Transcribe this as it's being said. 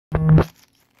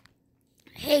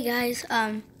Hey guys,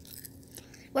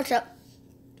 what's up?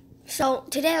 So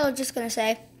today I was just gonna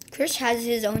say Chris has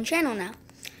his own channel now.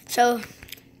 So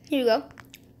here you go.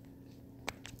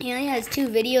 He only has 2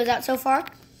 videos out so far,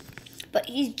 but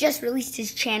he's just released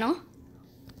his channel.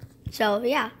 So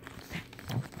yeah.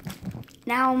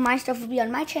 Now my stuff will be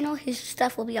on my channel, his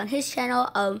stuff will be on his channel.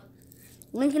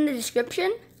 Link in the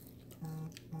description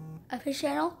of his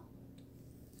channel.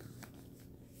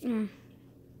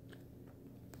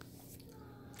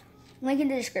 Link in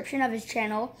the description of his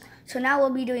channel. So now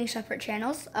we'll be doing separate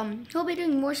channels. He'll be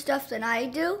doing more stuff than I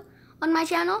do on my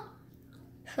channel.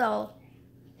 So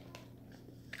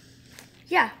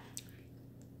yeah,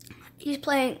 he's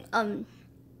playing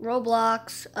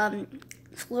Roblox,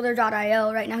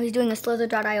 Slither.io. Right now he's doing a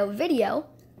Slither.io video.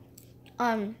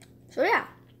 So yeah,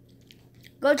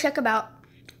 go check him out.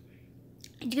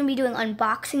 He's gonna be doing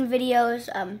unboxing videos,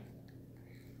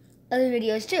 other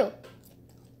videos too.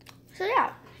 So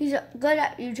yeah. He's good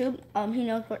at YouTube. He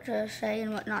knows what to say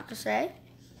and what not to say.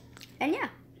 And yeah,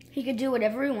 he could do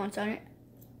whatever he wants on it.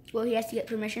 Well, he has to get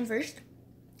permission first.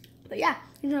 But yeah,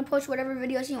 he's going to post whatever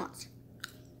videos he wants.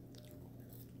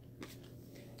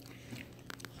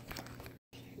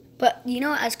 But, you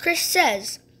know, as Chris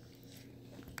says,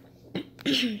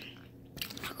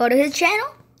 go to his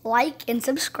channel, like, and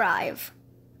subscribe.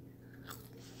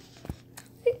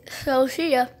 So,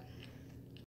 see ya.